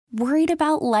Worried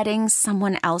about letting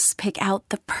someone else pick out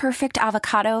the perfect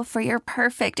avocado for your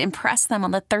perfect impress them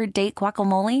on the third date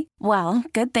guacamole? Well,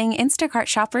 good thing Instacart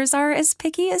shoppers are as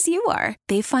picky as you are.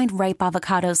 They find ripe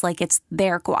avocados like it's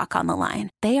their guac on the line.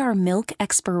 They are milk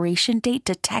expiration date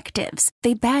detectives.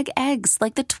 They bag eggs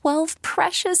like the 12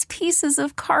 precious pieces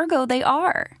of cargo they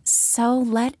are. So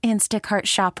let Instacart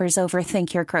shoppers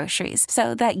overthink your groceries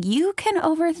so that you can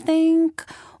overthink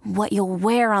what you'll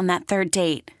wear on that third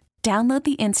date. Download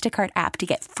the Instacart app to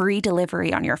get free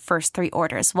delivery on your first 3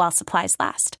 orders while supplies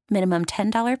last. Minimum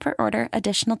 $10 per order.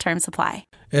 Additional terms apply.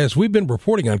 As we've been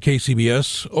reporting on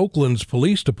KCBS, Oakland's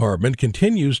police department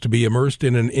continues to be immersed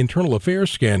in an internal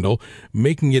affairs scandal,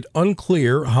 making it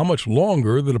unclear how much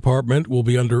longer the department will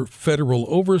be under federal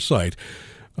oversight.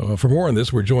 For more on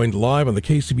this, we're joined live on the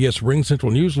KCBS Ring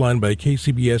Central Newsline by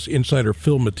KCBS Insider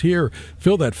Phil Matier.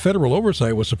 Phil, that federal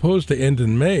oversight was supposed to end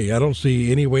in May. I don't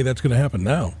see any way that's going to happen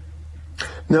now.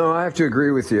 No, I have to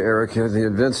agree with you, Eric. The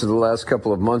events of the last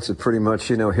couple of months have pretty much,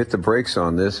 hit the brakes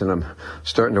on this, and I'm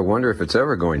starting to wonder if it's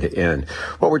ever going to end.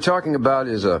 What we're talking about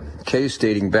is a case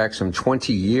dating back some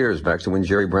 20 years, back to when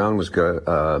Jerry Brown was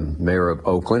mayor of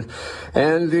Oakland.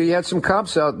 And he had some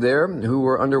cops out there who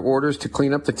were under orders to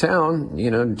clean up the town,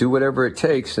 do whatever it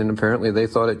takes. And apparently they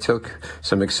thought it took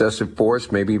some excessive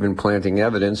force, maybe even planting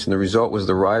evidence. And the result was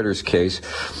the rioters case,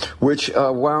 which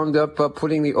wound up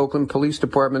putting the Oakland Police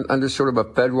Department under sort of a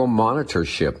federal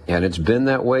monitorship, and it's been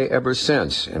that way ever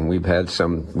since. And we're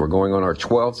going on our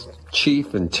 12th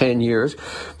chief in 10 years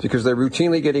because they're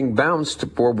routinely getting bounced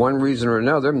for one reason or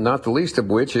another, not the least of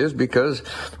which is because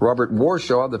Robert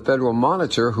Warshaw, the federal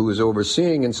monitor who is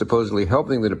overseeing and supposedly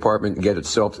helping the department get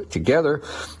itself together,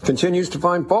 continues to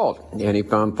find fault. And he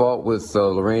found fault with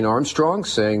Lorraine Armstrong,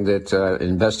 saying that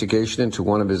investigation into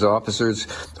one of his officers'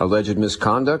 alleged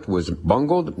misconduct was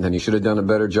bungled, and he should have done a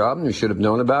better job, and he should have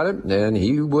known about it, and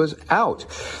he was out.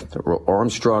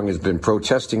 Armstrong has been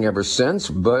protesting ever since,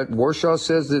 but Warshaw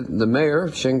says that the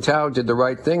mayor, Shing Tao, did the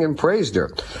right thing and praised her.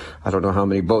 I don't know how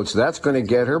many votes that's going to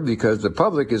get her because the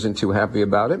public isn't too happy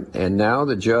about it. And now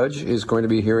the judge is going to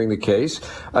be hearing the case.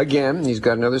 Again, he's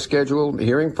got another scheduled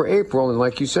hearing for April. And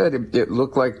like you said, it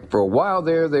looked like for a while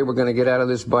there they were going to get out of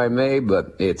this by May.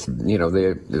 But it's,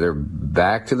 they're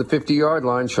back to the 50-yard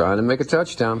line trying to make a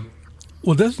touchdown.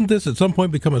 Well, doesn't this at some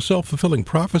point become a self-fulfilling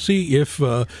prophecy? If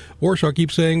Warshaw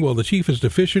keeps saying, well, the chief is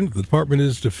deficient, the department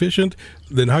is deficient,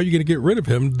 then how are you going to get rid of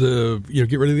him to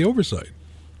get rid of the oversight?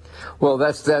 Well,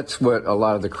 that's what a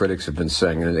lot of the critics have been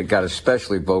saying, and it got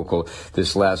especially vocal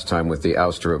this last time with the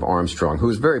ouster of Armstrong,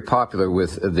 who's very popular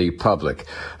with the public.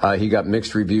 He got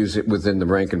mixed reviews within the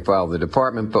rank and file of the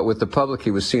department, but with the public,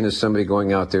 he was seen as somebody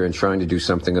going out there and trying to do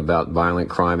something about violent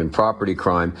crime and property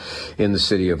crime in the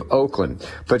city of Oakland.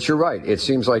 But you're right. It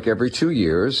seems like every 2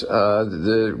 years,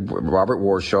 the Robert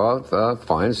Warshaw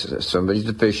finds somebody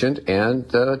deficient, and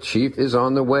the chief is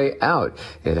on the way out.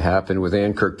 It happened with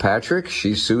Ann Kirkpatrick.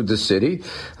 She sued the city,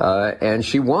 and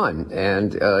she won.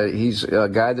 And he's a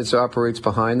guy that operates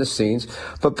behind the scenes.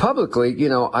 But publicly,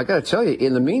 I got to tell you,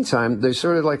 in the meantime, they're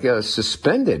sort of like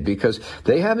suspended because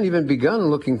they haven't even begun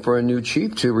looking for a new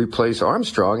chief to replace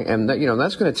Armstrong. And,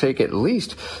 that's going to take at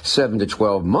least 7 to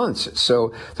 12 months.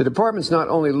 So the department's not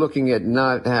only looking at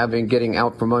getting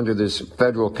out from under this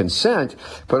federal consent,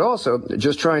 but also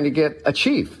just trying to get a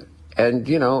chief. And,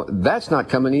 that's not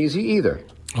coming easy either.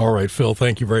 All right, Phil,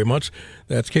 thank you very much.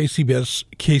 That's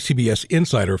KCBS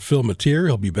Insider Phil Matier.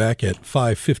 He'll be back at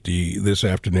 5:50 this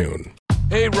afternoon.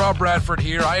 Hey, Rob Bradford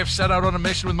here. I have set out on a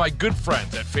mission with my good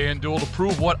friends at FanDuel to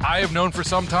prove what I have known for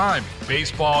some time.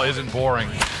 Baseball isn't boring.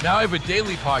 Now I have a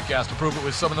daily podcast to prove it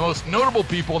with some of the most notable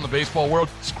people in the baseball world,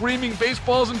 screaming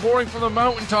baseball isn't boring from the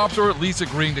mountaintops, or at least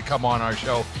agreeing to come on our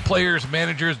show. Players,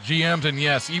 managers, GMs, and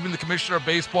yes, even the commissioner of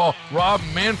baseball, Rob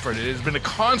Manfred. It has been a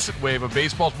constant wave of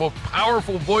baseball's most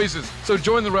powerful voices. So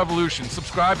join the revolution.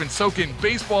 Subscribe and soak in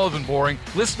Baseball Isn't Boring.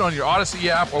 Listen on your Odyssey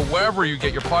app or wherever you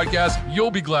get your podcasts. You'll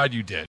be glad you did.